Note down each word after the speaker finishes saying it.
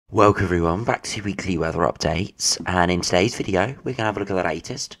Welcome everyone back to weekly weather updates, and in today's video we're going to have a look at the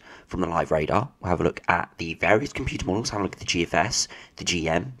latest from the live radar. We'll have a look at the various computer models, have a look at the GFS, the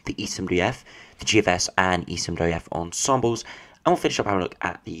GM, the ECMWF, the GFS and ECMWF Ensembles, and we'll finish up having a look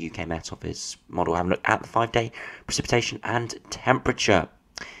at the UKMO office model, having a look at the 5-day precipitation and temperature.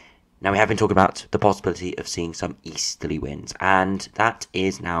 Now we have been talking about the possibility of seeing some easterly winds, and that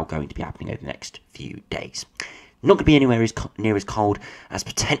is now going to be happening over the next few days. Not going to be anywhere near as cold as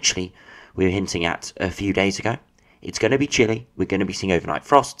potentially we were hinting at a few days ago. It's going to be chilly. We're going to be seeing overnight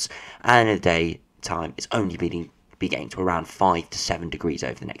frosts, and in the daytime, it's only be getting to around 5 to 7 degrees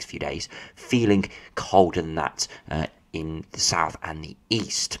over the next few days, feeling colder than that in the south and the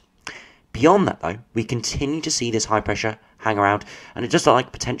east. Beyond that, though, we continue to see this high pressure hang around, and it just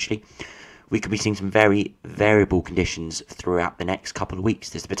like potentially we could be seeing some very variable conditions throughout the next couple of weeks.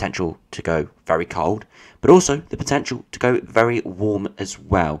 There's the potential to go very cold, but also the potential to go very warm as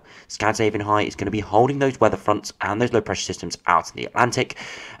well. Scandinavian high is going to be holding those weather fronts and those low pressure systems out in the Atlantic,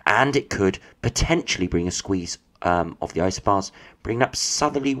 and it could potentially bring a squeeze of the isobars, bringing up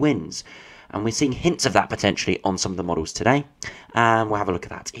southerly winds. And we're seeing hints of that potentially on some of the models today, and we'll have a look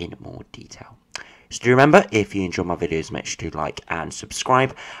at that in more detail. So do remember, if you enjoy my videos, make sure to like and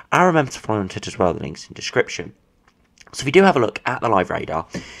subscribe, and remember to follow on Twitter as well, the links in the description. So if you do have a look at the live radar,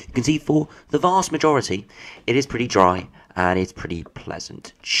 you can see for the vast majority, it is pretty dry and it's pretty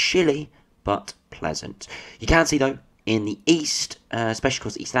pleasant. Chilly, but pleasant. You can see though, in the east, especially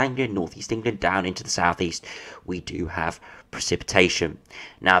across East Anglia, North East England, down into the southeast, we do have precipitation.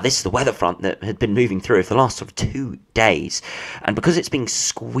 Now, this is the weather front that had been moving through for the last sort of 2 days, and because it's being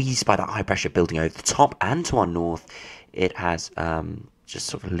squeezed by that high pressure building over the top and to our north, it has just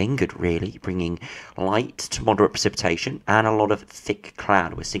sort of lingered really, bringing light to moderate precipitation and a lot of thick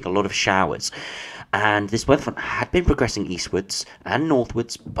cloud. We're seeing a lot of showers. And this weather front had been progressing eastwards and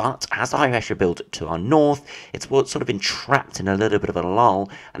northwards, but as the high pressure built to our north, it's sort of been trapped in a little bit of a lull,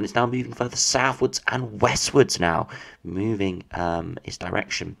 and it's now moving further southwards and westwards now, moving its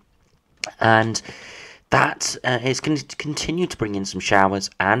direction. And that is going to continue to bring in some showers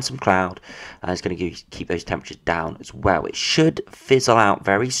and some cloud. It's going to keep those temperatures down as well. It should fizzle out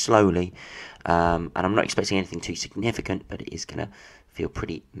very slowly, and I'm not expecting anything too significant, but it is going to feel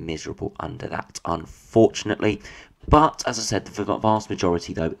pretty miserable under that, unfortunately. But as I said, the vast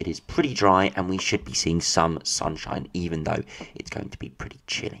majority though, it is pretty dry, and we should be seeing some sunshine, even though it's going to be pretty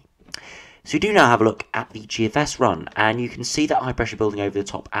chilly. So we do now have a look at the GFS run, and you can see that high pressure building over the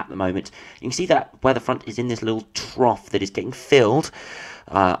top at the moment. You can see that weather front is in this little trough that is getting filled,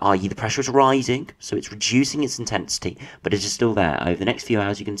 i.e. the pressure is rising, so it's reducing its intensity, but it is still there. Over the next few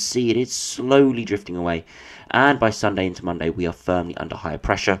hours, you can see it is slowly drifting away, and by Sunday into Monday, we are firmly under higher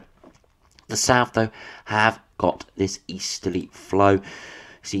pressure. The south, though, have got this easterly flow.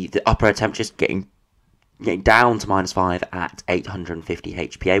 See the upper air temperatures getting down to -5 at 850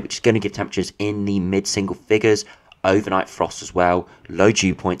 HPA, which is going to give temperatures in the mid-single figures. Overnight frost as well. Low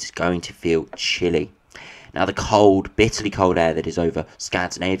dew points is going to feel chilly. Now the cold, bitterly cold air that is over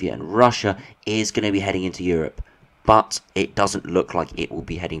Scandinavia and Russia is going to be heading into Europe, but it doesn't look like it will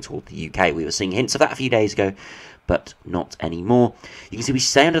be heading toward the UK. We were seeing hints of that a few days ago, but not anymore. You can see we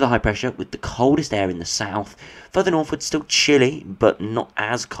stay under the high pressure with the coldest air in the south. Further northward, still chilly, but not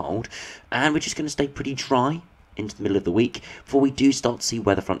as cold. And we're just going to stay pretty dry into the middle of the week before we do start to see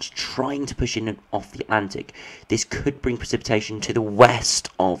weather fronts trying to push in and off the Atlantic. This could bring precipitation to the west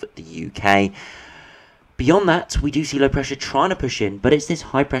of the UK. Beyond that, we do see low pressure trying to push in, but it's this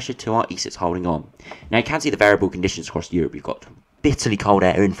high pressure to our east that's holding on. Now you can see the variable conditions across Europe. We've got bitterly cold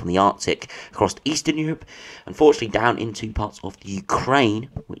air in from the Arctic across Eastern Europe, unfortunately down into parts of the Ukraine,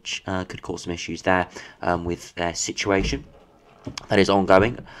 which could cause some issues there with their situation. That is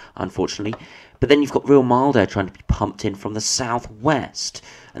ongoing, unfortunately. But then you've got real mild air trying to be pumped in from the southwest,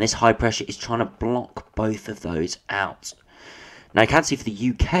 and this high pressure is trying to block both of those out. Now you can see for the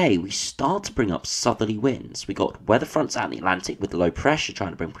UK, we start to bring up southerly winds. We got weather fronts out in the Atlantic with low pressure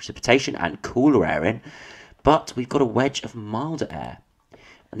trying to bring precipitation and cooler air in, but we've got a wedge of milder air,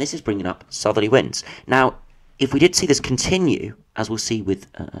 and this is bringing up southerly winds. Now, if we did see this continue, as we'll see with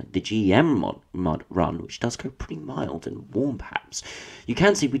the GEM run, which does go pretty mild and warm perhaps, you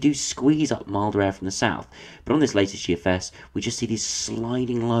can see we do squeeze up milder air from the south. But on this latest GFS, we just see these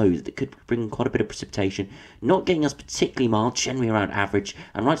sliding lows that could bring quite a bit of precipitation, not getting us particularly mild, generally around average,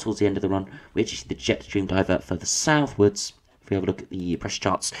 and right towards the end of the run, we actually see the jet stream divert further southwards. If we have a look at the pressure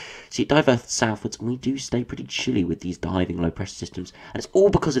charts, see it diverts southwards, and we do stay pretty chilly with these diving low pressure systems, and it's all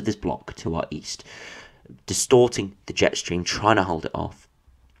because of this block to our east, distorting the jet stream, trying to hold it off.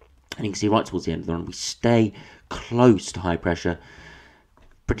 And you can see right towards the end of the run, we stay close to high pressure,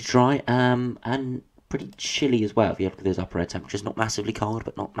 pretty dry and pretty chilly as well. If you look at those upper air temperatures, not massively cold,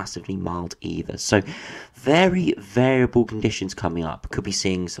 but not massively mild either. So very variable conditions coming up. Could be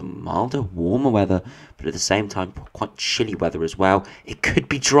seeing some milder, warmer weather, but at the same time quite chilly weather as well. It could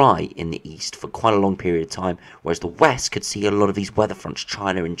be dry in the east for quite a long period of time, whereas the west could see a lot of these weather fronts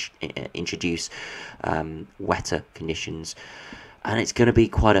trying to introduce wetter conditions. And it's going to be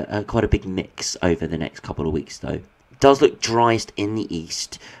quite a big mix over the next couple of weeks, though. It does look driest in the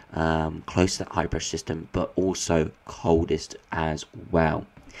east, close to that high pressure system, but also coldest as well.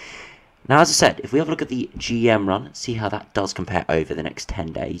 Now, as I said, if we have a look at the GM run, see how that does compare over the next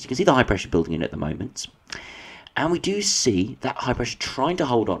 10 days. You can see the high pressure building in at the moment. And we do see that high pressure trying to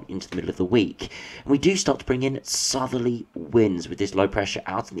hold on into the middle of the week. And we do start to bring in southerly winds with this low pressure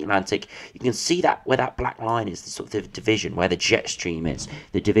out in the Atlantic. You can see that where that black line is, the sort of division, where the jet stream is,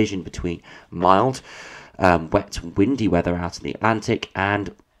 the division between mild, wet, windy weather out in the Atlantic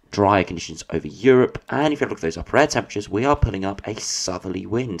and drier conditions over Europe. And if you look at those upper air temperatures, we are pulling up a southerly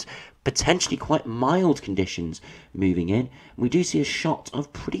wind. Potentially quite mild conditions moving in. We do see a shot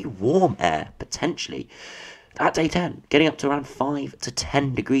of pretty warm air, potentially. At day 10, getting up to around 5 to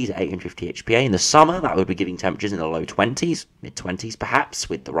 10 degrees at 850 HPA. In the summer, that would be giving temperatures in the low 20s, mid-20s perhaps,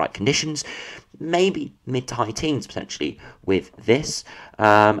 with the right conditions. Maybe mid to high teens, potentially, with this.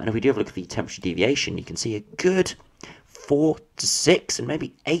 And if we do have a look at the temperature deviation, you can see a good 4 to 6 and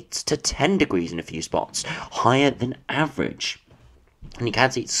maybe 8 to 10 degrees in a few spots, higher than average. And you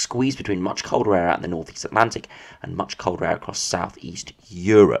can see it's squeezed between much colder air out in the northeast Atlantic and much colder air across southeast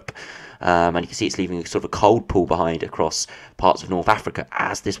Europe. And you can see it's leaving a sort of a cold pool behind across parts of North Africa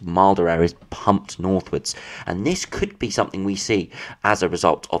as this milder air is pumped northwards. And this could be something we see as a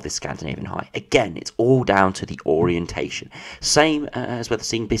result of this Scandinavian high. Again, it's all down to the orientation. Same as we're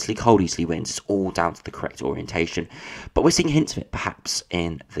seeing bitterly cold easterly winds. It's all down to the correct orientation. But we're seeing hints of it perhaps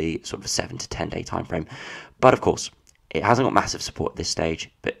in the sort of 7 to 10 day time frame. But of course, it hasn't got massive support at this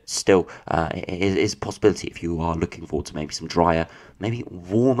stage, but still it is a possibility if you are looking forward to maybe some drier, maybe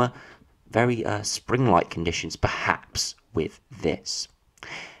warmer, very spring-like conditions, perhaps with this.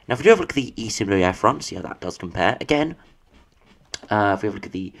 Now, if we do have a look at the ECMWF run, see how that does compare. Again, if we have a look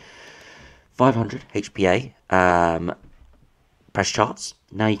at the 500 HPA pressure charts,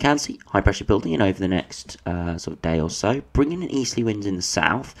 now you can see high pressure building in over the next sort of day or so, bringing in easterly winds in the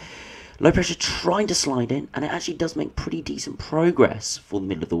south. Low pressure trying to slide in, and it actually does make pretty decent progress for the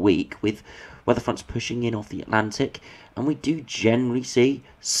middle of the week, with weather fronts pushing in off the Atlantic, and we do generally see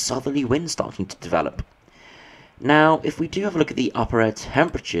southerly winds starting to develop. Now, if we do have a look at the upper air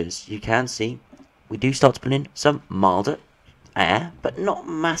temperatures, you can see we do start to pull in some milder air, but not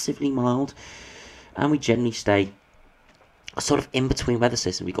massively mild, and we generally stay sort of in between weather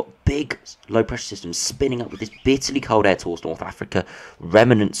systems. We've got big low pressure systems spinning up with this bitterly cold air towards North Africa,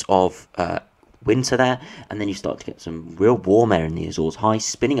 remnants of winter there, and then you start to get some real warm air in the Azores high,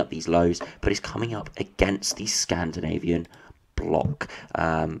 spinning up these lows, but it's coming up against the Scandinavian block.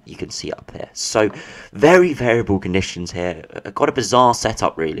 You can see up there. So very variable conditions here. Got a bizarre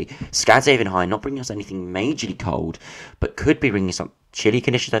setup really. Scandinavian high not bringing us anything majorly cold, but could be bringing some chilly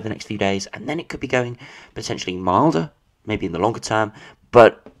conditions over the next few days, and then it could be going potentially milder, maybe in the longer term,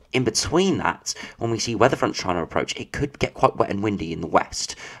 but in between that, when we see weather fronts trying to approach, it could get quite wet and windy in the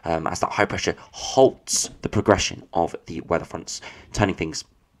west, as that high pressure halts the progression of the weather fronts, turning things,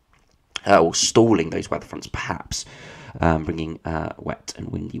 or stalling those weather fronts perhaps, bringing wet and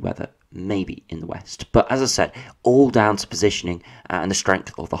windy weather maybe in the west. But as I said, all down to positioning and the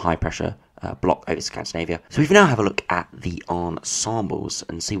strength of the high pressure block over Scandinavia. So if we now have a look at the ensembles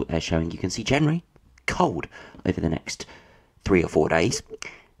and see what they're showing, you can see generally cold over the next 3 or 4 days.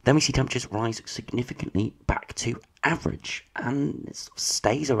 Then we see temperatures rise significantly back to average, and it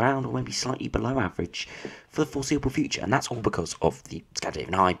stays around or maybe slightly below average for the foreseeable future. And that's all because of the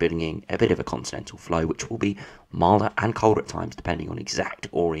Scandinavian high building in a bit of a continental flow, which will be milder and colder at times depending on exact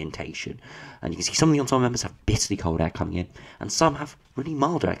orientation. And you can see some of the ensemble members have bitterly cold air coming in, and some have really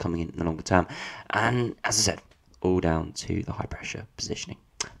mild air coming in the longer term. And as I said, all down to the high pressure positioning.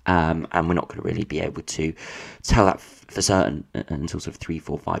 And we're not going to really be able to tell that for certain until sort of 3,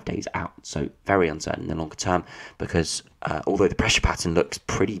 4, 5 days out. So very uncertain in the longer term, because although the pressure pattern looks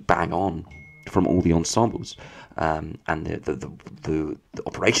pretty bang on from all the ensembles, and the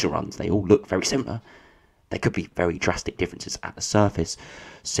operational runs, they all look very similar. There could be very drastic differences at the surface,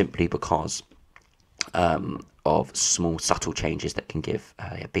 simply because of small subtle changes that can give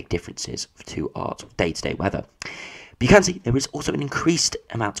big differences to our day-to-day weather. But you can see there is also an increased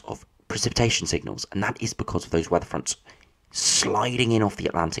amount of precipitation signals, and that is because of those weather fronts sliding in off the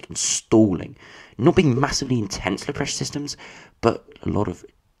Atlantic and stalling. Not being massively intense low pressure systems, but a lot of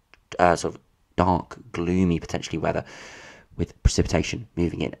sort of dark, gloomy, potentially weather, with precipitation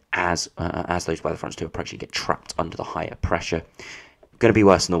moving in as those weather fronts do approach and get trapped under the higher pressure. Going to be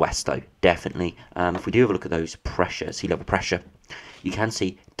worse in the west, though, definitely. If we do have a look at those sea level pressure, you can see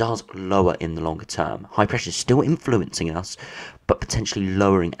it does lower in the longer term. High pressure is still influencing us, but potentially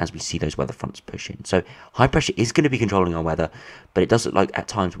lowering as we see those weather fronts push in. So high pressure is going to be controlling our weather, but it does look like at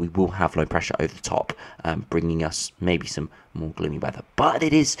times we will have low pressure over the top, bringing us maybe some more gloomy weather. But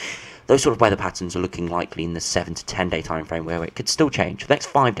those sort of weather patterns are looking likely in the 7 to 10 day time frame, where it could still change. For the next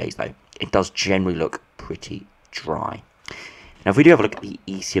 5 days, though, it does generally look pretty dry. Now, if we do have a look at the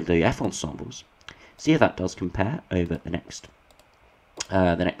ECMWF Ensembles, see how that does compare over the next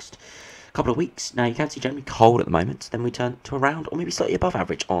couple of weeks. Now, you can see generally cold at the moment, then we turn to around or maybe slightly above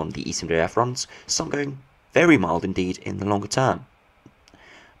average on the ECMWF runs, some going very mild indeed in the longer term.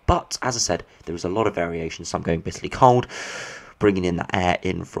 But, as I said, there is a lot of variation, some going bitterly cold, bringing in the air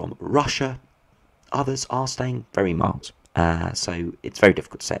in from Russia. Others are staying very mild. So it's very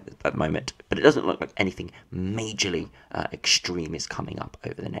difficult to say at the moment, but it doesn't look like anything majorly extreme is coming up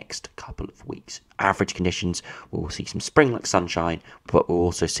over the next couple of weeks. Average conditions, we'll see some spring-like sunshine, but we'll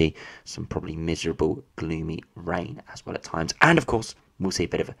also see some probably miserable, gloomy rain as well at times. And of course, we'll see a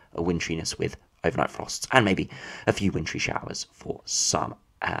bit of a wintriness with overnight frosts and maybe a few wintry showers for some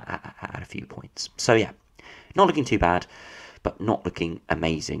at a few points. So yeah, not looking too bad, but not looking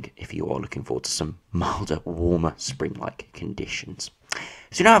amazing if you are looking forward to some milder, warmer, spring-like conditions.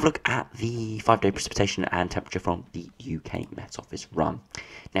 So now have a look at the 5-day precipitation and temperature from the UK Met Office run.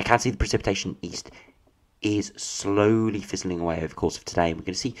 Now, you can see the precipitation east is slowly fizzling away over the course of today. We're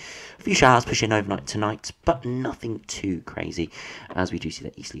going to see a few showers push in overnight tonight, but nothing too crazy, as we do see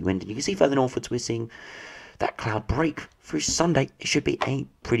that easterly wind. And you can see further northwards we're seeing that cloud break through Sunday. It should be a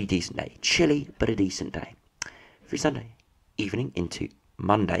pretty decent day. Chilly, but a decent day. Through Sunday evening into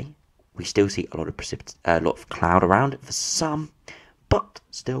Monday, we still see a lot of cloud around for some, but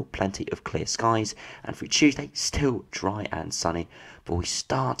still plenty of clear skies. And through Tuesday, still dry and sunny, but we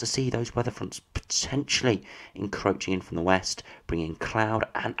start to see those weather fronts potentially encroaching in from the west, bringing cloud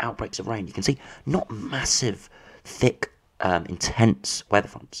and outbreaks of rain. You can see not massive, thick, intense weather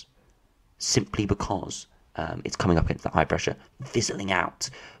fronts, simply because it's coming up against the high pressure, fizzling out,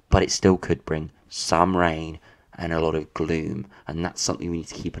 but it still could bring some rain and a lot of gloom, and that's something we need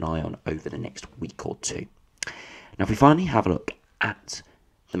to keep an eye on over the next week or two. Now, if we finally have a look at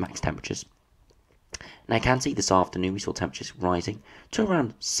the max temperatures, now you can see this afternoon we saw temperatures rising to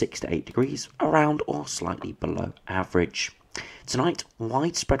around 6 to 8 degrees, around or slightly below average. Tonight,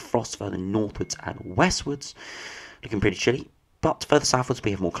 widespread frost further northwards and westwards, looking pretty chilly, but further southwards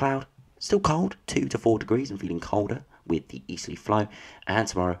we have more cloud, still cold, 2 to 4 degrees and feeling colder with the easterly flow. And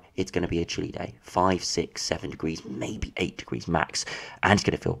tomorrow it's going to be a chilly day, 5, 6, 7 degrees, maybe 8 degrees max, and it's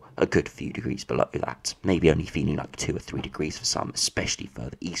going to feel a good few degrees below that, maybe only feeling like 2 or 3 degrees for some, especially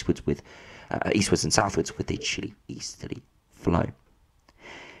further eastwards and southwards with the chilly easterly flow.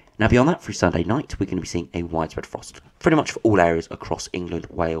 Now, beyond that, through Sunday night, we're going to be seeing a widespread frost, pretty much for all areas across England,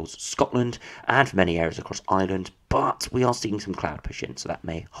 Wales, Scotland, and for many areas across Ireland, but we are seeing some cloud push in, so that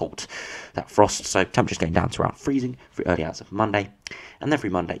may halt that frost. So temperatures going down to around freezing through early hours of Monday, and then through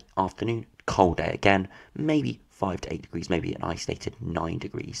Monday afternoon, cold day again, maybe 5 to 8 degrees, maybe an isolated 9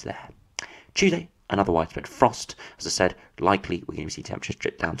 degrees there. Tuesday, another widespread frost. As I said, likely we're going to see temperatures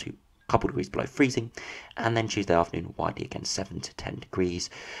drip down to couple degrees below freezing, and then Tuesday afternoon widely again 7 to 10 degrees,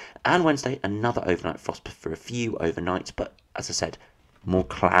 and Wednesday another overnight frost for a few overnights, but as I said, more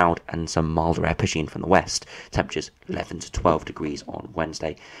cloud and some milder air pushing in from the west. Temperatures 11 to 12 degrees on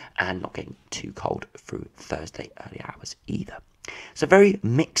Wednesday, and not getting too cold through Thursday early hours either. So very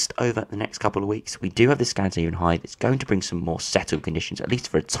mixed over the next couple of weeks. We do have this Scandinavian high that's going to bring some more settled conditions, at least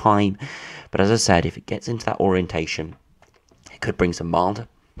for a time, but as I said, if it gets into that orientation, it could bring some milder,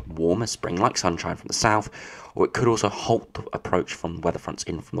 warmer spring-like sunshine from the south, or it could also halt the approach from weather fronts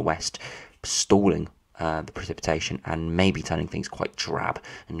in from the west, stalling the precipitation and maybe turning things quite drab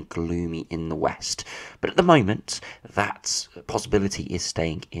and gloomy in the west. But at the moment, that possibility is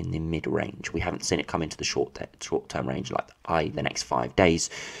staying in the mid-range. We haven't seen it come into the short-term range like the next 5 days,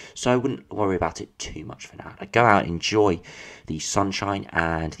 so I wouldn't worry about it too much for now. I'd go out and enjoy the sunshine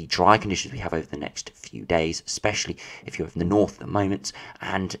and the dry conditions we have over the next few days, especially if you're in the north at the moment,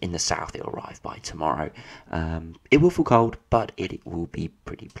 and in the south it'll arrive by tomorrow. It will feel cold, but it will be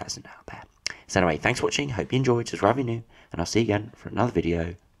pretty pleasant out there. So anyway, thanks for watching, hope you enjoyed, subscribe if you're new, and I'll see you again for another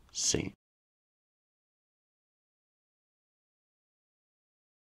video soon.